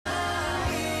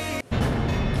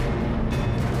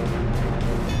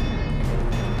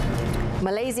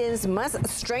Malaysians must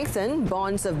strengthen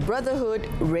bonds of brotherhood,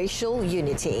 racial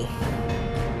unity.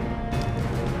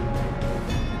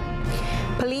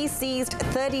 Police seized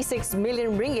 36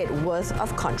 million ringgit worth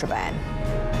of contraband.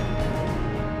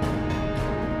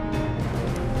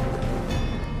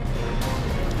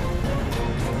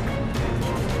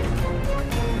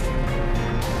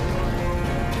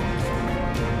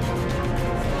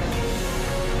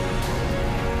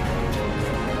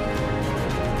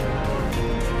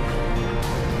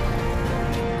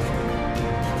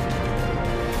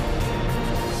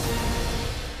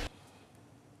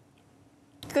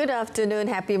 Good afternoon,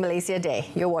 happy Malaysia Day.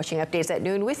 You're watching Updates at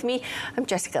Noon with me. I'm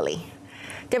Jessica Lee.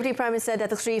 Deputy Prime Minister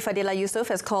Datuk Seri Fadillah Yusof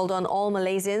has called on all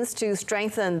Malaysians to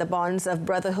strengthen the bonds of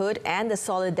brotherhood and the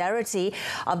solidarity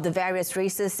of the various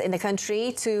races in the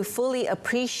country to fully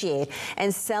appreciate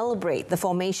and celebrate the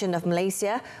formation of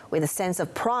Malaysia with a sense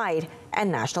of pride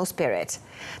and national spirit.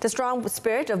 The strong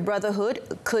spirit of brotherhood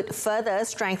could further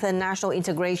strengthen national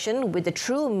integration with the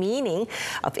true meaning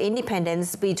of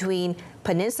independence between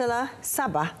Peninsula,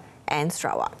 Sabah and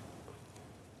Sarawak.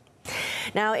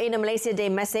 Now, in a Malaysia Day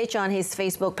message on his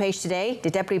Facebook page today,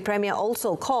 the Deputy Premier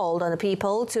also called on the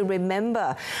people to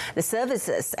remember the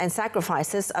services and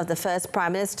sacrifices of the first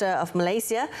Prime Minister of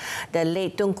Malaysia, the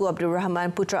late Tunku Abdul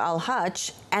Rahman Putra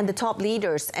Al-Haj, and the top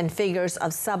leaders and figures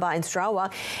of Sabah and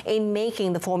Sarawak in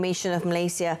making the formation of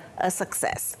Malaysia a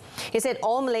success. He said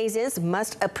all Malaysians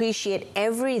must appreciate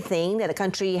everything that the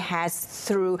country has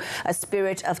through a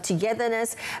spirit of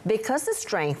togetherness because the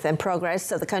strength and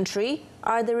progress of the country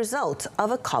are the result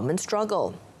of a common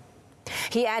struggle.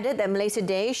 He added that Malaysia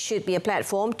Day should be a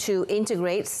platform to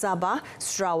integrate Sabah,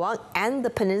 Sarawak and the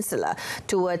Peninsula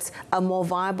towards a more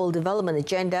viable development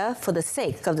agenda for the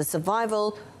sake of the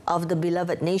survival of the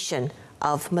beloved nation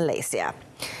of Malaysia.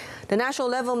 The national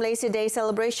level Malaysia Day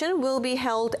celebration will be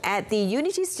held at the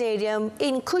Unity Stadium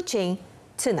in Kuching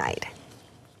tonight.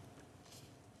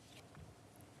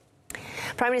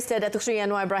 Prime Minister Datuk Seri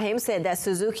Anwar Ibrahim said that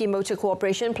Suzuki Motor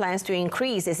Corporation plans to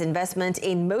increase its investment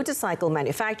in motorcycle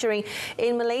manufacturing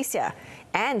in Malaysia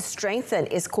and strengthen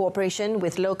its cooperation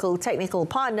with local technical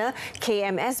partner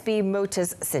KMSB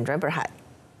Motors Sdn Bhd.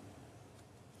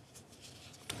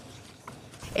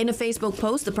 In a Facebook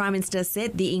post, the Prime Minister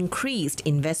said the increased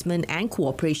investment and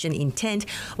cooperation intent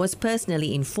was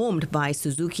personally informed by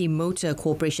Suzuki Motor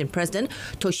Corporation President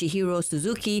Toshihiro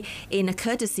Suzuki in a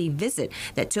courtesy visit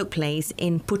that took place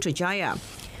in Putrajaya.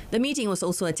 The meeting was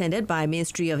also attended by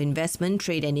Ministry of Investment,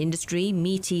 Trade and Industry,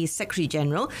 MITI Secretary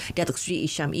General Datuk Seri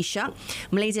Isham Ishak,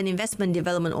 Malaysian Investment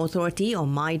Development Authority or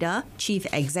MIDA Chief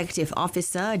Executive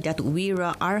Officer Datuk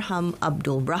Wira Arham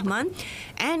Abdul Rahman,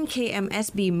 and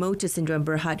KMSB Motors Sdn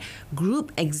Bhd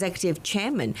Group Executive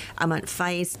Chairman Ahmad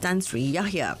Faiz Tan Sri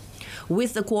Yahya.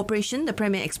 With the cooperation, the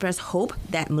Premier expressed hope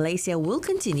that Malaysia will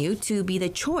continue to be the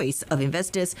choice of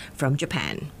investors from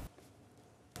Japan.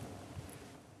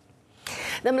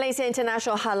 The Malaysia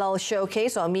International Halal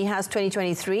Showcase, or MIHAS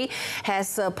 2023, has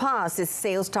surpassed its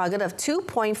sales target of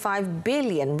 2.5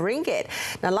 billion ringgit.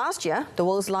 Now, last year, the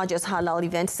world's largest halal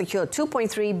event secured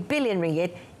 2.3 billion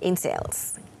ringgit in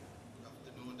sales.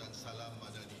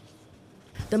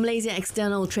 The Malaysia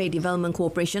External Trade Development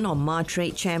Corporation, or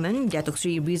MATRADE Chairman Datuk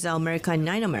Seri Rizal American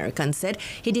 9 American said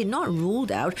he did not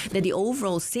rule out that the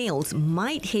overall sales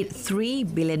might hit 3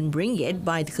 billion ringgit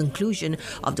by the conclusion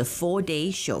of the 4-day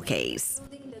showcase.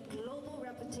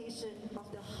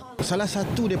 Salah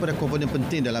satu daripada komponen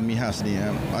penting dalam MIHAS ni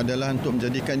adalah untuk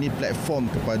menjadikan ini platform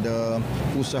kepada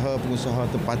pengusaha-pengusaha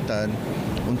tempatan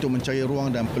untuk mencari ruang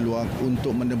dan peluang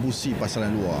untuk menembusi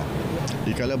pasaran luar.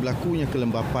 Dikala berlakunya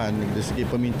kelembapan dari segi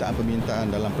permintaan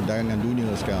dalam perdagangan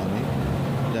dunia sekarang ni,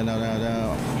 dan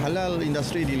halal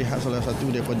industri dilihat salah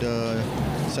satu daripada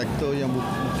sektor yang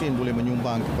mungkin boleh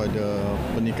menyumbang kepada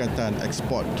peningkatan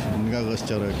ekspor negara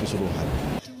secara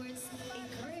keseluruhan.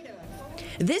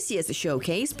 This year's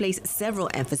showcase placed several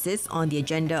emphasis on the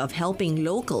agenda of helping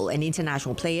local and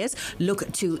international players look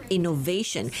to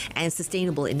innovation and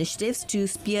sustainable initiatives to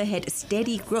spearhead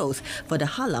steady growth for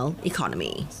the halal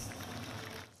economy.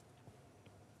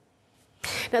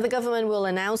 Now, the government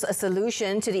will announce a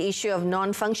solution to the issue of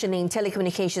non-functioning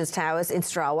telecommunications towers in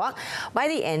Sarawak by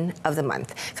the end of the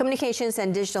month. Communications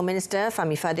and Digital Minister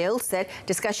Fahmi Fadil said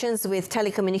discussions with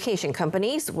telecommunication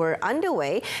companies were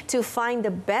underway to find the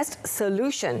best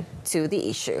solution to the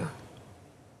issue.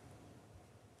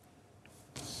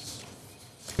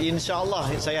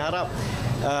 InsyaAllah, saya harap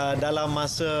dalam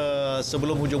masa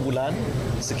sebelum hujung bulan,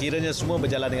 sekiranya semua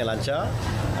berjalan dengan lancar,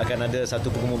 akan ada satu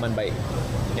pengumuman baik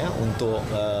ya, untuk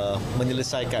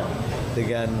menyelesaikan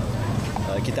dengan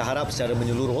Kita harap secara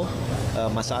menyeluruh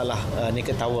masalah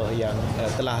naked tower yang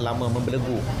telah lama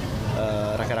membelenggu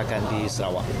rakan-rakan di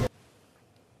Sarawak.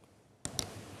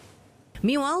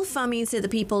 Meanwhile, Fahmi said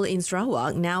the people in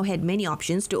Sarawak now had many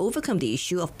options to overcome the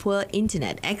issue of poor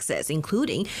internet access,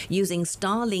 including using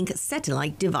Starlink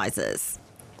satellite devices.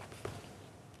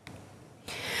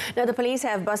 Now, the police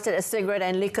have busted a cigarette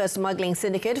and liquor smuggling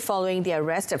syndicate following the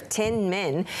arrest of 10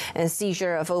 men and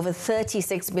seizure of over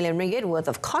 36 million ringgit worth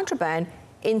of contraband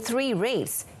in 3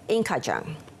 raids in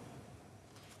Kajang.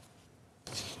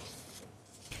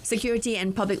 Security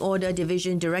and Public Order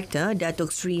Division Director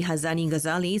Datuk Sri Hazani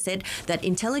Ghazali said that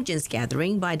intelligence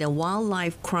gathering by the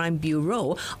Wildlife Crime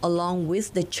Bureau along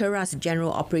with the Cheras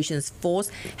General Operations Force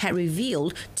had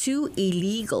revealed 2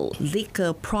 illegal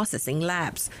liquor processing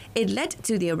labs. It led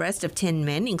to the arrest of 10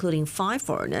 men, including 5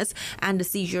 foreigners, and the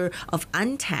seizure of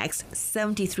untaxed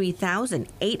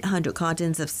 73,800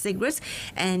 cartons of cigarettes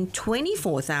and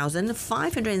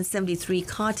 24,573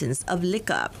 cartons of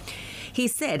liquor. He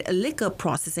said liquor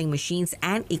processing machines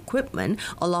and equipment,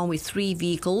 along with 3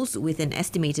 vehicles with an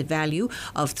estimated value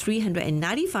of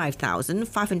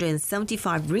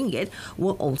 395,575 ringgit,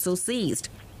 were also seized.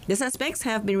 The suspects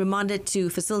have been remanded to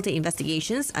facilitate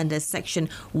investigations under Section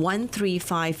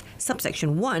 135,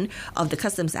 Subsection 1 of the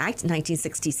Customs Act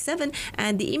 1967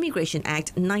 and the Immigration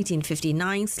Act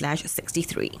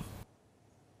 1959/63.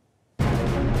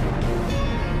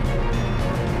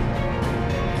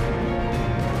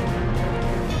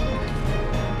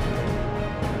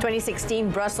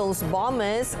 2016 Brussels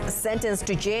bombers sentenced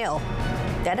to jail.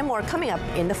 That and more coming up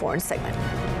in the foreign segment.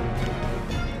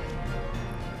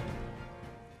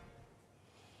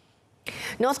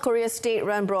 North Korea's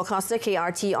state-run broadcaster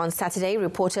KRT on Saturday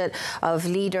reported of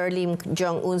leader Lim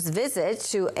Jong-un's visit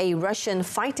to a Russian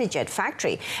fighter jet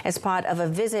factory as part of a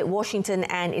visit Washington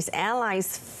and its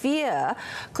allies fear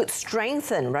could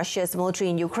strengthen Russia's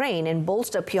military in Ukraine and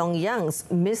bolster Pyongyang's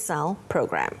missile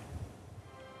program.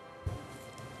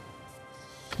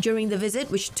 During the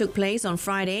visit, which took place on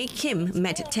Friday, Kim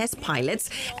met test pilots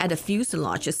at a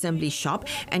fuselage assembly shop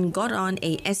and got on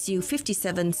a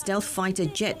Su-57 stealth fighter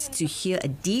jet to hear a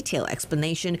detailed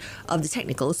explanation of the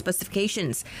technical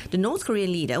specifications. The North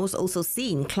Korean leader was also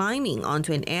seen climbing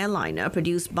onto an airliner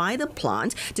produced by the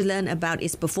plant to learn about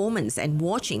its performance and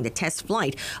watching the test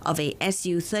flight of a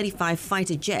Su-35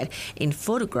 fighter jet in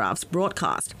photographs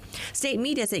broadcast. State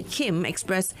media said Kim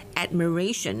expressed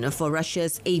admiration for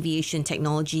Russia's aviation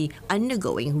technology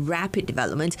undergoing rapid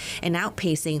development and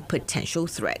outpacing potential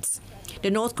threats.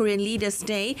 The North Korean leader's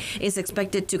stay is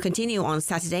expected to continue on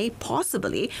Saturday,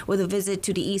 possibly with a visit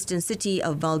to the eastern city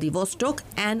of Vladivostok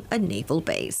and a naval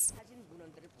base.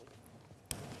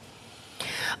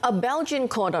 A Belgian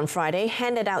court on Friday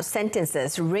handed out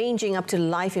sentences ranging up to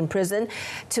life in prison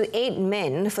to 8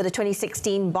 men for the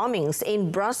 2016 bombings in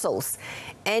Brussels,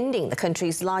 ending the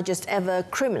country's largest ever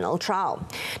criminal trial.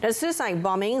 Now, the suicide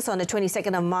bombings on the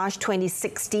 22nd of March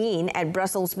 2016 at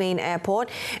Brussels main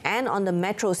airport and on the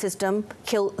metro system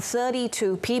killed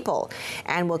 32 people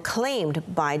and were claimed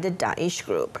by the Daesh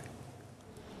group.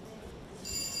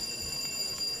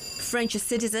 French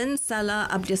citizen Salah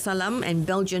Abdesalam and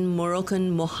Belgian-Moroccan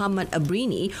Mohamed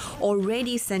Abrini,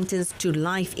 already sentenced to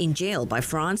life in jail by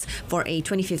France for a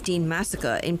 2015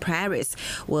 massacre in Paris,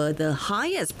 were the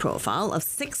highest profile of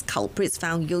 6 culprits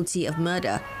found guilty of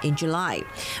murder in July.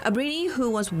 Abrini, who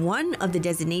was one of the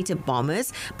designated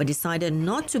bombers but decided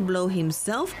not to blow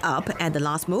himself up at the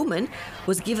last moment,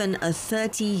 was given a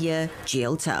 30-year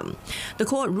jail term. The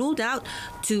court ruled out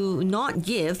to not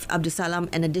give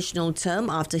Abdesalam an additional term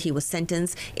after he was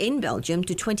sentenced in Belgium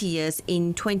to 20 years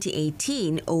in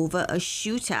 2018 over a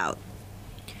shootout.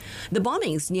 The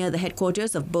bombings near the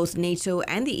headquarters of both NATO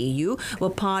and the EU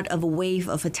were part of a wave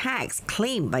of attacks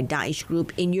claimed by Daesh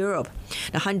group in Europe.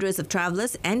 The hundreds of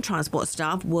travellers and transport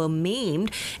staff were maimed,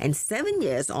 and 7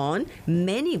 years on,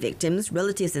 many victims,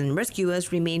 relatives and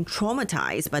rescuers remain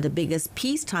traumatized by the biggest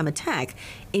peacetime attack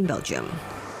in Belgium.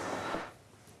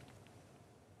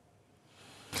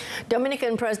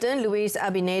 Dominican President Luis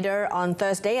Abinader on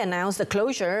Thursday announced the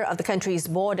closure of the country's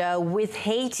border with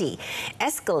Haiti,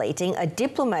 escalating a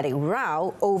diplomatic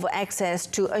row over access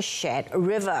to a shared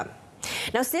river.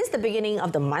 Now, since the beginning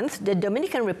of the month, the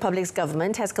Dominican Republic's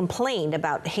government has complained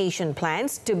about Haitian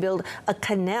plans to build a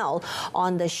canal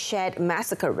on the shared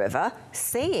Massacre River,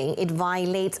 saying it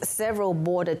violates several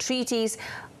border treaties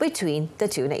between the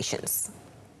two nations.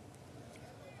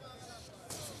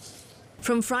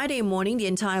 From Friday morning, the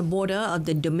entire border of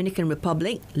the Dominican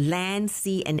Republic, land,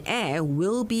 sea and air,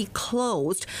 will be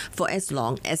closed for as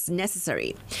long as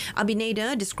necessary.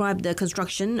 Abinada described the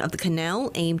construction of the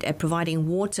canal aimed at providing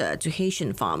water to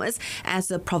Haitian farmers as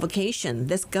a provocation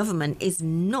this government is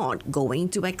not going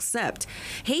to accept.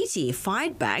 Haiti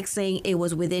fired back, saying it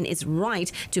was within its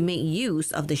right to make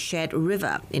use of the shared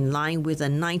river, in line with the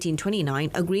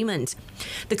 1929 agreement.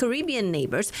 The Caribbean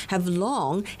neighbors have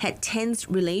long had tense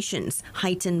relations,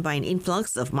 heightened by an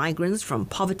influx of migrants from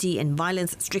poverty and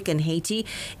violence-stricken Haiti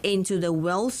into the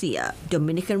wealthier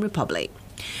Dominican Republic.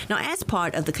 Now, as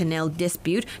part of the canal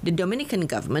dispute, the Dominican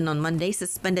government on Monday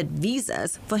suspended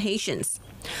visas for Haitians.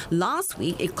 Last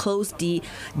week, it closed the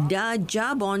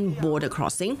Dajabon border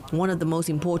crossing, one of the most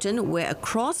important, where a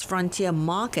cross-frontier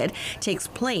market takes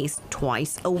place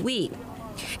twice a week.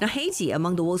 Now, Haiti,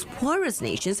 among the world's poorest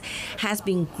nations, has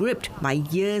been gripped by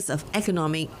years of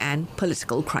economic and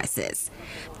political crisis.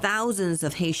 Thousands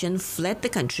of Haitians fled the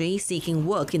country seeking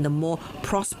work in the more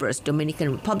prosperous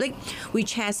Dominican Republic,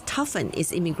 which has toughened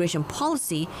its immigration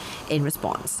policy in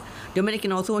response.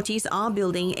 Dominican authorities are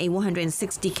building a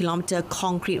 160-kilometer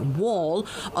concrete wall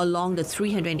along the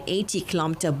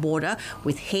 380-kilometer border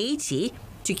with Haiti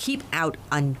to keep out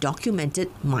undocumented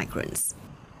migrants.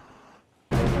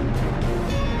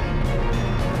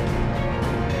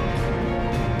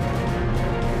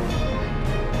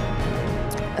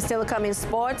 Still to come in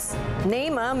sports,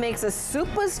 Terima makes a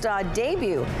superstar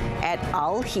debut at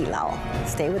Al Hilal.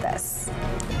 Stay with us.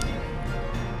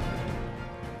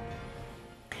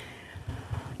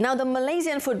 Now, the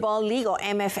Malaysian Football League, or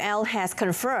MFL, has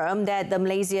confirmed that the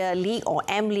Malaysia League, or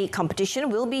M-League competition,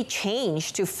 will be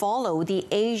changed to follow the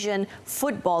Asian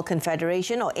Football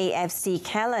Confederation, or AFC,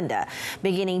 calendar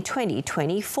beginning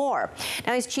 2024.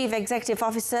 Now, its Chief Executive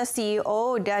Officer,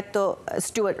 CEO Dato'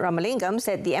 Stuart Ramalingam,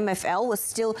 said the MFL was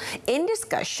still in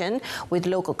discussion with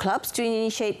local clubs to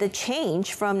initiate the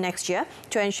change from next year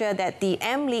to ensure that the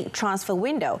M-League transfer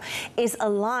window is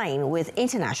aligned with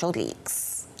international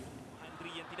leagues.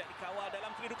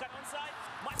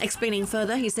 Explaining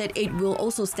further, he said it will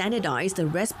also standardize the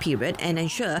rest period and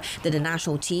ensure that the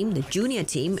national team, the junior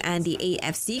team and the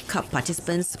AFC Cup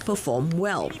participants perform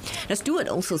well. Now, Stewart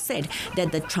also said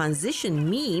that the transition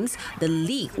means the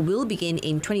league will begin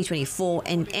in 2024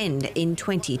 and end in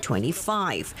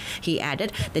 2025. He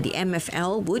added that the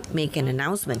MFL would make an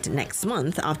announcement next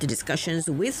month after discussions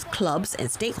with clubs and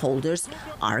stakeholders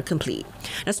are complete.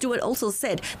 Now, Stewart also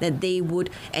said that they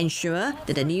would ensure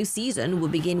that the new season will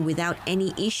begin without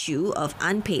any issue of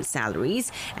unpaid salaries,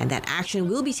 and that action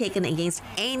will be taken against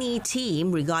any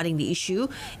team regarding the issue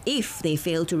if they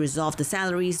fail to resolve the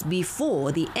salaries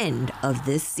before the end of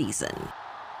this season.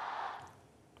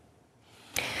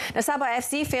 Now, Sabah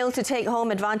FC failed to take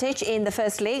home advantage in the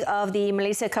first leg of the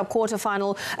Malaysia Cup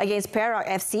quarter-final against Perak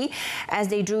FC as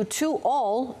they drew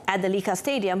 2-2 at the Lika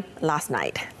Stadium last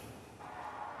night.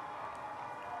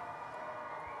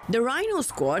 The Rhino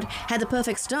squad had the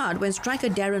perfect start when striker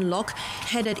Darren Lock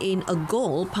headed in a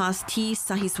goal past T.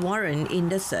 Sahiswaran in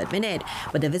the third minute.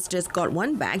 But the visitors got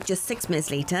one back just 6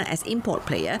 minutes later as import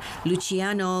player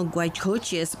Luciano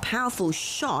Guaicochia's powerful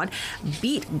shot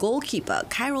beat goalkeeper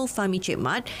Khairul Fahmi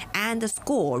Chipmat, and the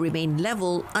score remained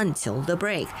level until the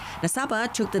break.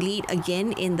 Sabah took the lead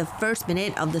again in the first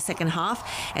minute of the second half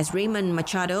as Raymond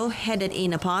Machado headed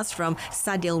in a pass from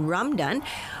Sadil Ramdan,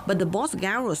 but the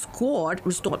Bosgaro squad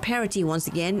restored parity once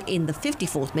again in the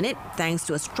 54th minute thanks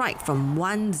to a strike from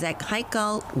Wan Zek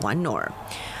Haikal 1-0.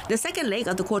 The second leg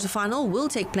of the quarterfinal will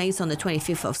take place on the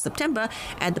 25th of September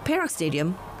at the Perak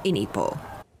Stadium in Ipoh.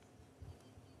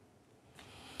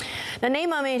 Now,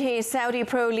 Terima made his Saudi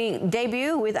Pro League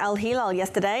debut with Al Hilal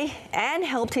yesterday and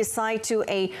helped his side to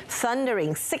a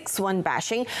thundering 6-1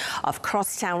 bashing of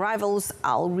crosstown rivals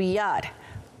Al Riyadh.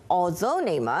 Although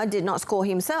Terima did not score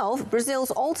himself, Brazil's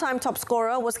all-time top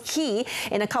scorer was key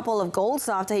in a couple of goals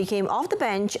after he came off the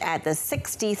bench at the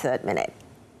 63rd minute.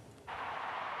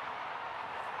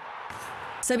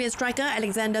 Serbian striker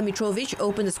Alexander Mitrovic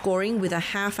opened the scoring with a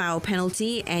half-hour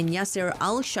penalty, and Yasser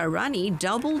Al-Sharani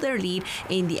doubled their lead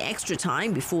in the extra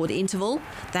time before the interval,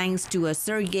 thanks to a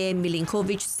Sergei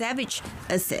Milinkovic-Savic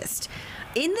assist.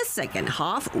 In the second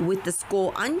half, with the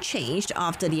score unchanged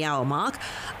after the hour mark,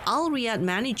 Al Riyadh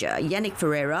manager Yannick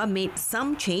Ferreira made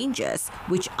some changes,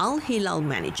 which Al Hilal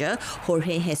manager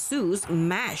Jorge Jesus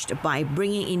matched by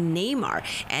bringing in Neymar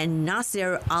and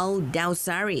Nasser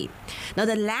Al-Dawsari. Now,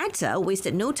 the latter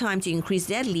wasted no time to increase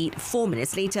their lead 4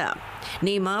 minutes later.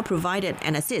 Neymar provided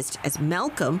an assist as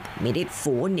Malcolm made it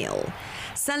 4-0.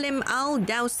 Salim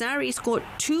Al-Dawsari scored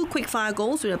 2 quick-fire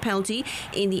goals with a penalty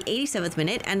in the 87th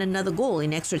minute and another goal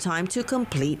in extra time to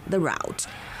complete the rout.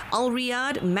 Al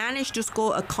Riyadh managed to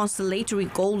score a consolatory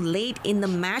goal late in the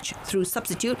match through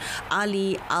substitute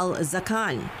Ali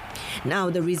Al-Zakan.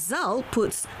 Now, the result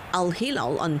puts Al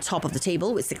Hilal on top of the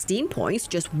table with 16 points,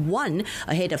 just 1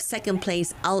 ahead of second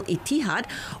place Al Ittihad,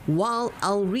 while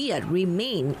Al Riyadh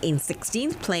remain in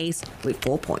 16th place with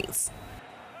 4 points.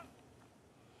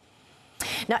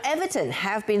 Now, Everton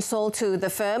have been sold to the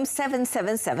firm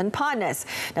 777 Partners.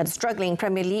 Now, the struggling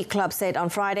Premier League club said on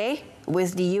Friday,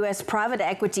 with the US private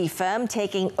equity firm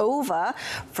taking over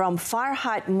from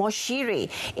Farhad Moshiri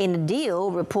in a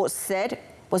deal reports said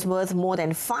was worth more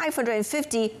than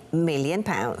 £550 million.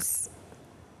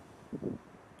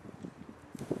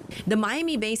 The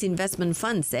Miami-based investment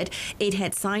fund said it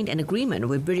had signed an agreement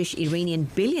with British-Iranian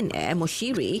billionaire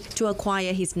Moshiri to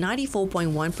acquire his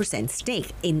 94.1%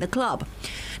 stake in the club.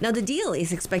 Now, the deal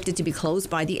is expected to be closed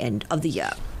by the end of the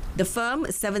year. The firm,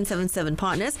 777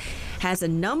 Partners, has a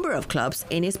number of clubs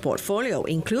in its portfolio,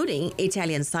 including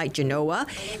Italian side Genoa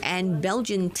and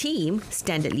Belgian team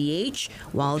Standard Liège,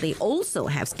 while they also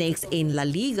have stakes in La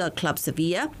Liga club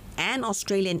Sevilla and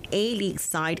Australian A-League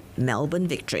side Melbourne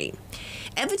Victory.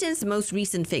 Everton's most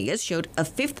recent figures showed a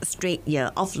 5th straight year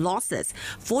of losses,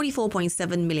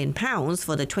 £44.7 million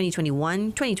for the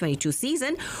 2021-2022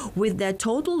 season, with their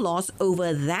total loss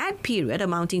over that period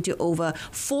amounting to over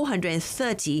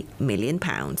 £430 million.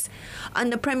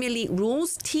 Under Premier League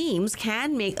rules, teams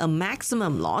can make a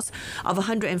maximum loss of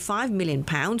 £105 million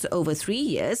over 3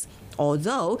 years,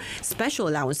 although special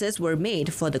allowances were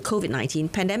made for the COVID-19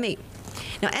 pandemic.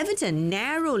 Now, Everton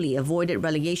narrowly avoided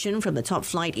relegation from the top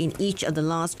flight in each of the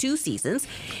last 2 seasons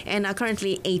and are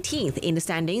currently 18th in the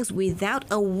standings without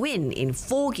a win in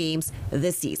 4 games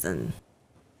this season.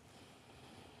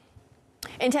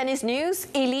 In tennis news,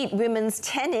 elite women's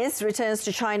tennis returns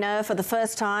to China for the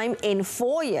first time in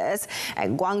 4 years at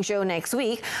Guangzhou next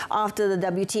week after the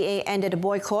WTA ended a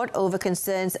boycott over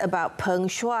concerns about Peng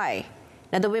Shuai.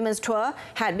 Now, the women's tour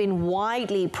had been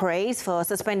widely praised for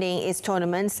suspending its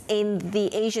tournaments in the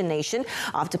Asian nation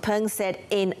after Peng said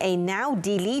in a now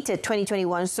deleted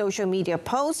 2021 social media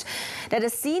post that a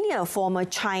senior former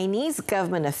Chinese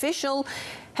government official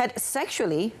had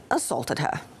sexually assaulted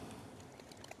her.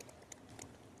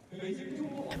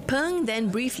 Peng then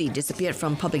briefly disappeared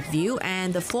from public view,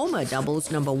 and the former doubles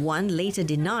 #1 later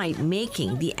denied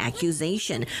making the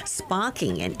accusation,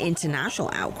 sparking an international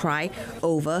outcry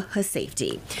over her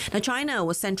safety. Now, China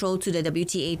was central to the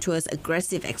WTA Tour's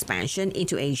aggressive expansion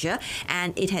into Asia,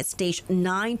 and it had staged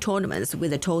 9 tournaments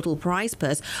with a total prize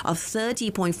purse of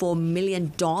 $30.4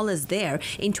 million there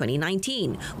in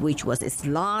 2019, which was its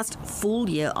last full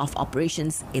year of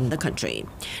operations in the country.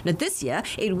 Now, this year,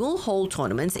 it will hold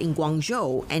tournaments in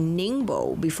Guangzhou and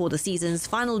Ningbo before the season's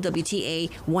final WTA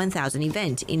 1000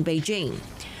 event in Beijing.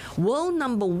 World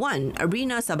 #1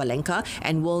 Aryna Sabalenka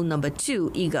and world #2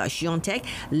 Iga Świątek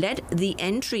led the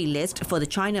entry list for the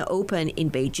China Open in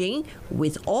Beijing,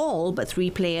 with all but 3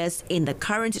 players in the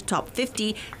current top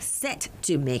 50 set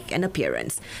to make an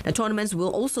appearance. The tournaments will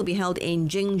also be held in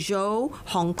Jingzhou,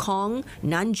 Hong Kong,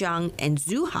 Nanjing and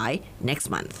Zhuhai next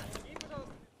month.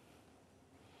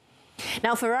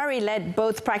 Now, Ferrari led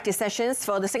both practice sessions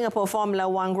for the Singapore Formula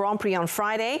One Grand Prix on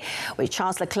Friday, with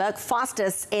Charles Leclerc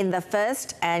fastest in the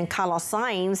first and Carlos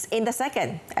Sainz in the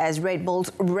second, as Red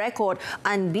Bull's record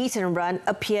unbeaten run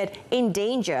appeared in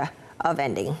danger of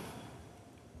ending.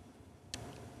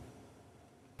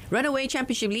 Runaway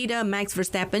championship leader Max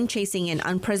Verstappen, chasing an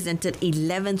unprecedented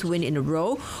 11th win in a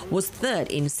row, was 3rd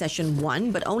in session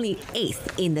 1 but only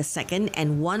 8th in the second,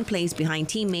 and 1 place behind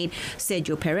teammate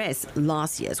Sergio Perez,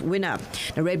 last year's winner.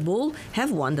 The Red Bull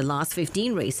have won the last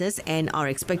 15 races and are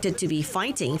expected to be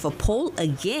fighting for pole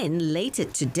again later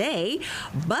today,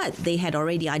 but they had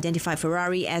already identified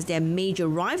Ferrari as their major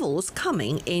rivals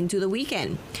coming into the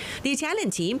weekend. The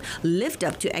Italian team lived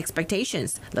up to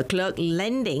expectations, Leclerc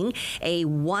lending a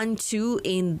 1-2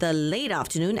 in the late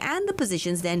afternoon, and the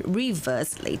positions then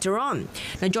reversed later on.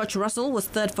 Now, George Russell was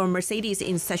 3rd for Mercedes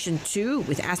in session 2,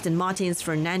 with Aston Martin's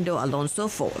Fernando Alonso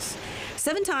 4th.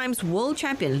 7 times world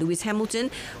champion Lewis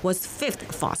Hamilton was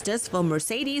 5th fastest for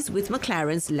Mercedes, with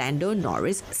McLaren's Lando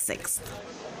Norris 6th.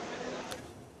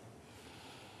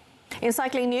 In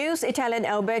cycling news, Italian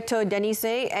Alberto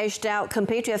Danese edged out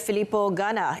compatriot Filippo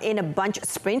Ganna in a bunch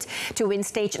sprint to win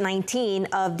stage 19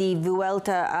 of the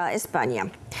Vuelta a España.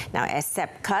 Now, as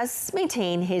Sepp Kuss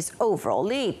maintained his overall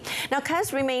lead. Now,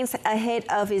 Kuss remains ahead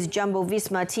of his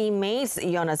Jumbo-Visma teammates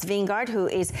Jonas Vingegaard, who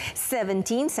is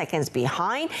 17 seconds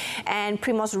behind, and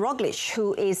Primož Roglič,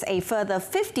 who is a further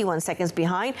 51 seconds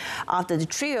behind after the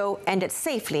trio ended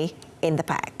safely in the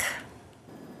pack.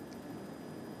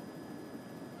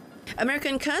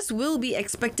 American Kuss will be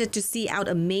expected to see out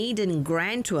a maiden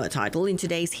Grand Tour title in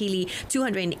today's hilly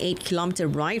 208-kilometer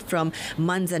ride from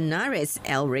Manzanares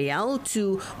El Real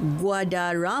to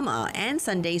Guadarrama and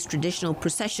Sunday's traditional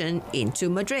procession into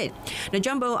Madrid. Now,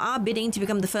 Jumbo are bidding to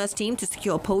become the first team to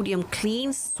secure a podium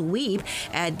clean sweep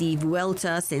at the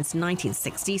Vuelta since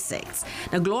 1966.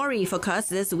 Now, glory for Kuss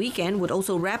this weekend would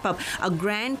also wrap up a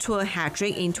Grand Tour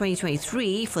hat-trick in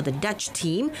 2023 for the Dutch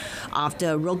team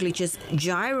after Roglic's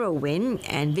Giro win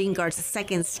and Vingegaard's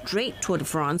second straight Tour de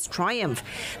France triumph.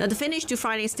 Now, the finish to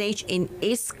Friday's stage in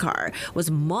Iscar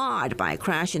was marred by a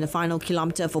crash in the final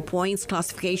kilometre for points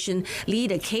classification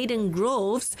leader Caden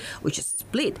Groves, which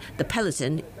split the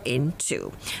peloton in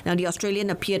two. Now, the Australian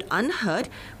appeared unhurt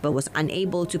but was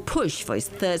unable to push for his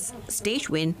third stage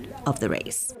win of the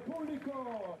race.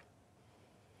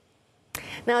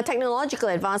 Now, technological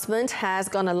advancement has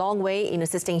gone a long way in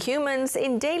assisting humans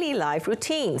in daily life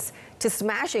routines, to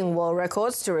smashing world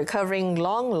records to recovering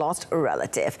long-lost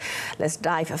relative. Let's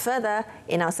dive further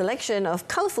in our selection of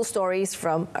colourful stories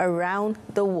from around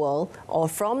the world or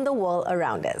from the world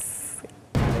around us.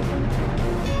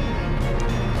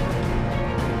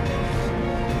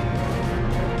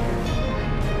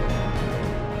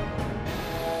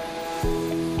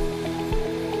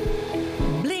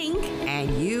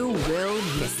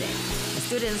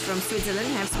 Students from Switzerland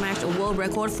have smashed a world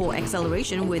record for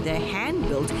acceleration with their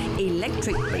hand-built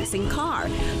electric racing car.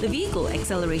 The vehicle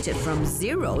accelerated from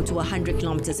 0 to 100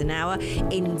 kilometers an hour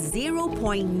in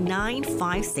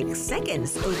 0.956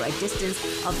 seconds over a distance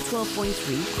of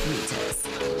 12.3 meters.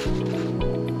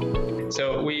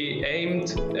 So we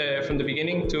aimed from the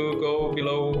beginning to go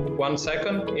below 1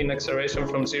 second in acceleration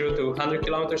from 0 to 100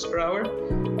 kilometers per hour.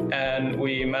 And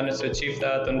we managed to achieve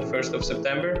that on the 1st of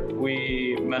September.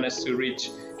 We managed to reach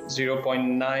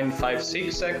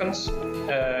 0.956 seconds.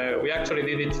 We actually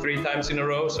did it 3 times in a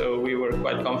row, so we were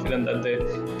quite confident that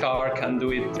the car can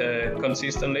do it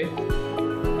consistently.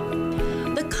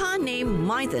 The car named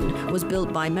Mython was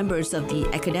built by members of the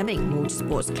Academic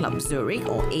Motorsports Club Zurich,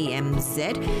 or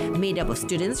AMZ, made up of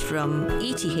students from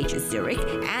ETH Zurich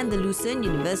and the Lucerne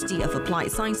University of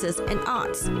Applied Sciences and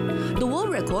Arts. The world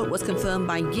record was confirmed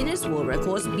by Guinness World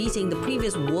Records, beating the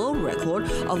previous world record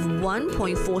of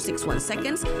 1.461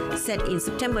 seconds set in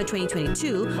September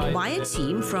 2022 by a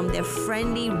team from their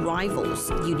friendly rivals,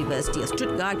 the University of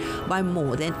Stuttgart, by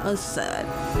more than a third.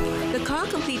 The car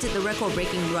completed the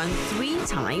record-breaking run 3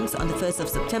 times on the 1st of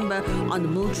September on the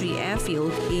military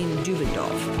airfield in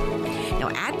Dübendorf. Now,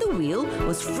 at the wheel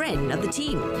was friend of the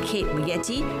team, Kate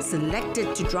Magetti,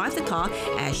 selected to drive the car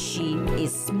as she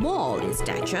is small in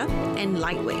stature and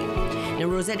lightweight. Now,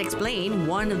 Rosette explained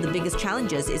one of the biggest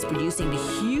challenges is producing the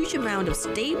huge amount of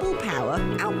stable power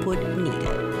output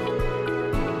needed.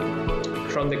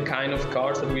 From the kind of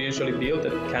cars that we usually build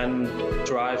that can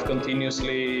drive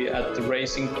continuously at the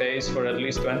racing pace for at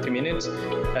least 20 minutes,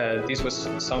 this was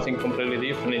something completely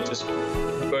different. It just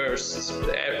bursts.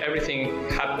 Everything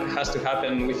has to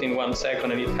happen within 1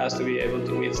 second, and it has to be able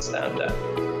to withstand that.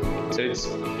 So it's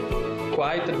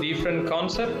quite a different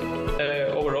concept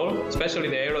overall, especially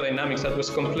the aerodynamics. That was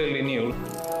completely new.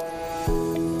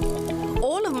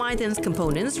 All of Mython's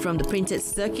components, from the printed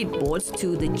circuit boards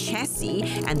to the chassis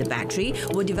and the battery,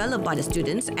 were developed by the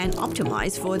students and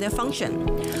optimized for their function.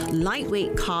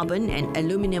 Lightweight carbon and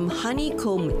aluminum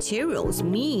honeycomb materials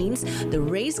means the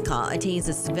race car attains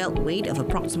a svelte weight of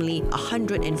approximately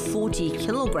 140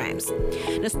 kilograms.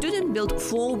 The student-built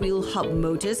 4-wheel hub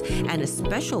motors and a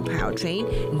special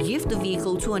powertrain give the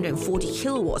vehicle 240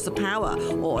 kilowatts of power,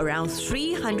 or around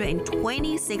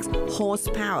 326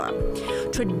 horsepower.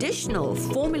 Traditional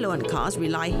Formula One cars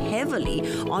rely heavily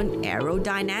on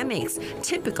aerodynamics,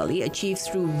 typically achieved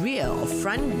through rear or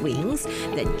front wings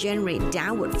that generate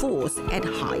downward force at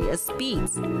higher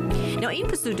speeds. Now, in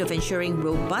pursuit of ensuring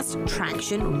robust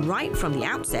traction right from the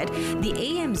outset, the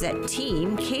AMZ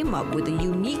team came up with a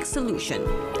unique solution.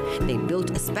 They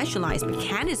built a specialized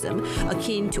mechanism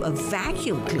akin to a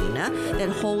vacuum cleaner that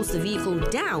holds the vehicle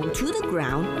down to the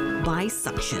ground by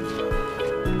suction.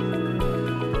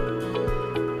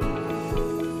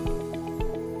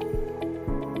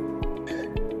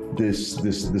 This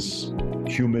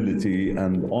humility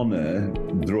and honor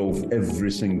drove every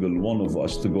single one of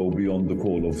us to go beyond the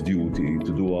call of duty,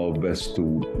 to do our best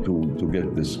to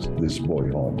get this boy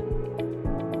home.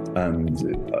 And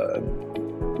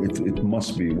it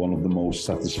must be one of the most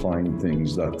satisfying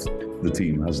things that the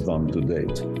team has done to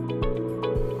date.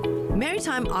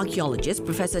 Maritime archaeologist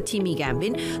Professor Timmy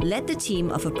Gambin led the team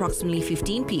of approximately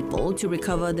 15 people to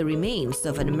recover the remains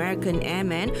of an American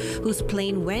airman whose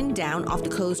plane went down off the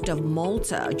coast of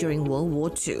Malta during World War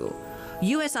II.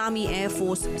 U.S. Army Air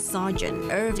Force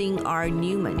Sergeant Irving R.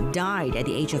 Newman died at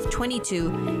the age of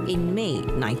 22 in May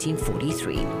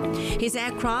 1943. His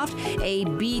aircraft, a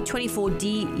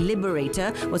B-24D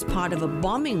Liberator, was part of a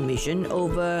bombing mission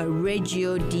over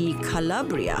Reggio di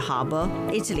Calabria harbour,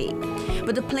 Italy.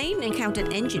 But the plane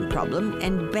encountered engine problem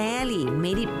and barely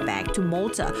made it back to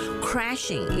Malta,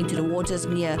 crashing into the waters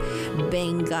near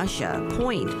Bengascia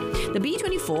Point. The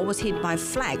B-24 was hit by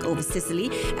flak over Sicily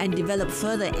and developed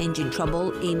further engine trouble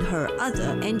in her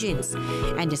other engines.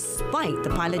 And despite the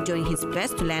pilot doing his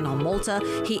best to land on Malta,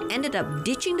 he ended up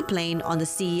ditching the plane on the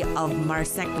sea of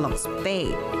Marseclox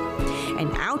Bay. And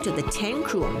out of the 10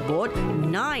 crew on board,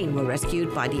 9 were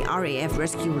rescued by the RAF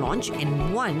rescue launch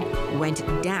and 1 went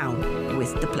down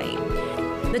with the plane.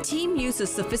 The team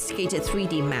uses sophisticated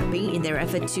 3D mapping in their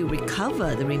effort to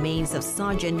recover the remains of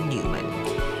Sergeant Newman.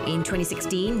 In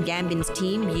 2016, Gambin's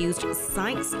team used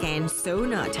side-scan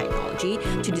sonar technology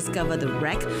to discover the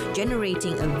wreck,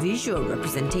 generating a visual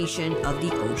representation of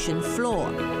the ocean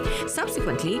floor.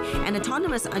 Subsequently, an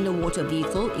autonomous underwater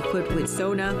vehicle equipped with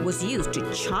sonar was used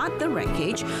to chart the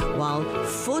wreckage, while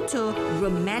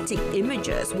photogrammetric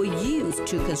images were used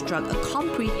to construct a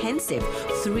comprehensive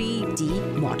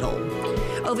 3D model.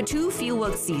 Over 2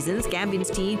 fieldwork seasons, Gambin's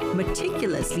team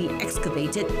meticulously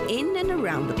excavated in and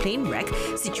around the plane wreck,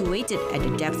 situated at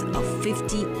a depth of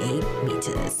 58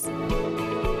 meters.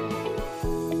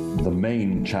 The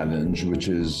main challenge, which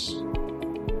is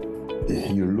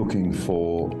you're looking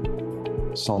for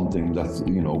something that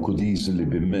could easily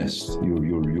be missed.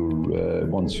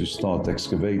 Once you start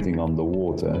excavating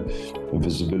underwater,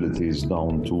 visibility is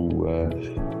down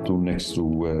to next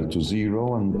to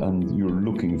zero, and you're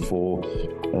looking for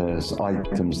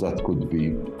items that could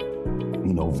be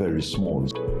very small.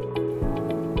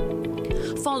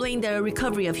 Following the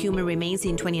recovery of human remains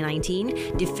in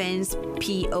 2019, Defense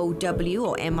POW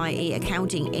or MIA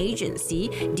Accounting Agency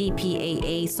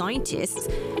DPAA scientists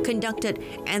conducted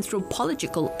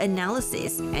anthropological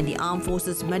analysis, and the Armed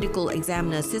Forces Medical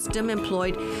Examiner System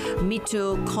employed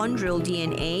mitochondrial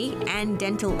DNA and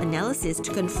dental analysis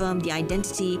to confirm the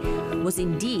identity was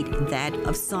indeed that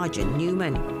of Sergeant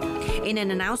Newman. In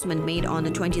an announcement made on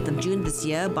the 20th of June this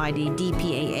year by the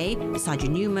DPAA,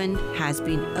 Sergeant Newman has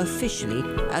been officially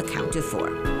accounted for.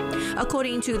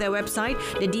 According to their website,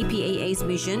 the DPAA's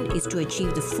mission is to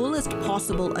achieve the fullest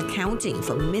possible accounting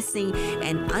for missing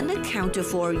and unaccounted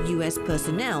for U.S.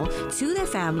 personnel to their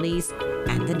families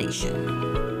and the nation.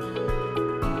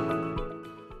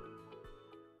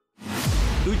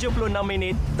 76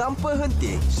 minit tanpa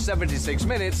henti, 76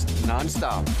 minutes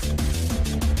non-stop.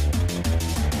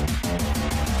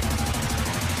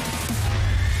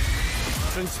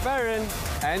 Transparent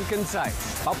and concise.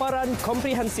 Paparan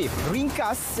komprehensif,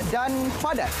 ringkas dan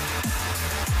padat.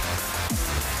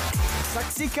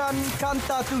 Saksikan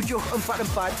Kanta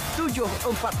 744,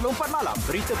 7.44 malam.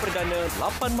 Berita perdana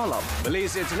 8 malam.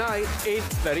 Malaysia Tonight,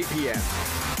 8:30 PM.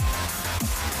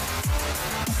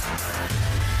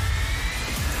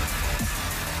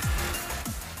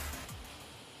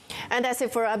 And that's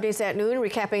it for Updates at Noon.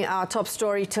 Recapping our top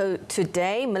story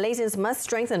today, Malaysians must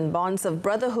strengthen bonds of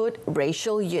brotherhood,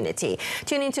 racial unity.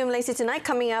 Tune in to Malaysia Tonight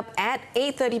coming up at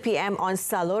 8:30 PM on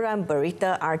saluran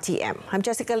Berita RTM. I'm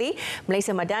Jessica Lee,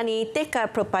 Malaysia Madani,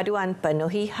 tekad perpaduan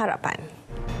penuhi harapan.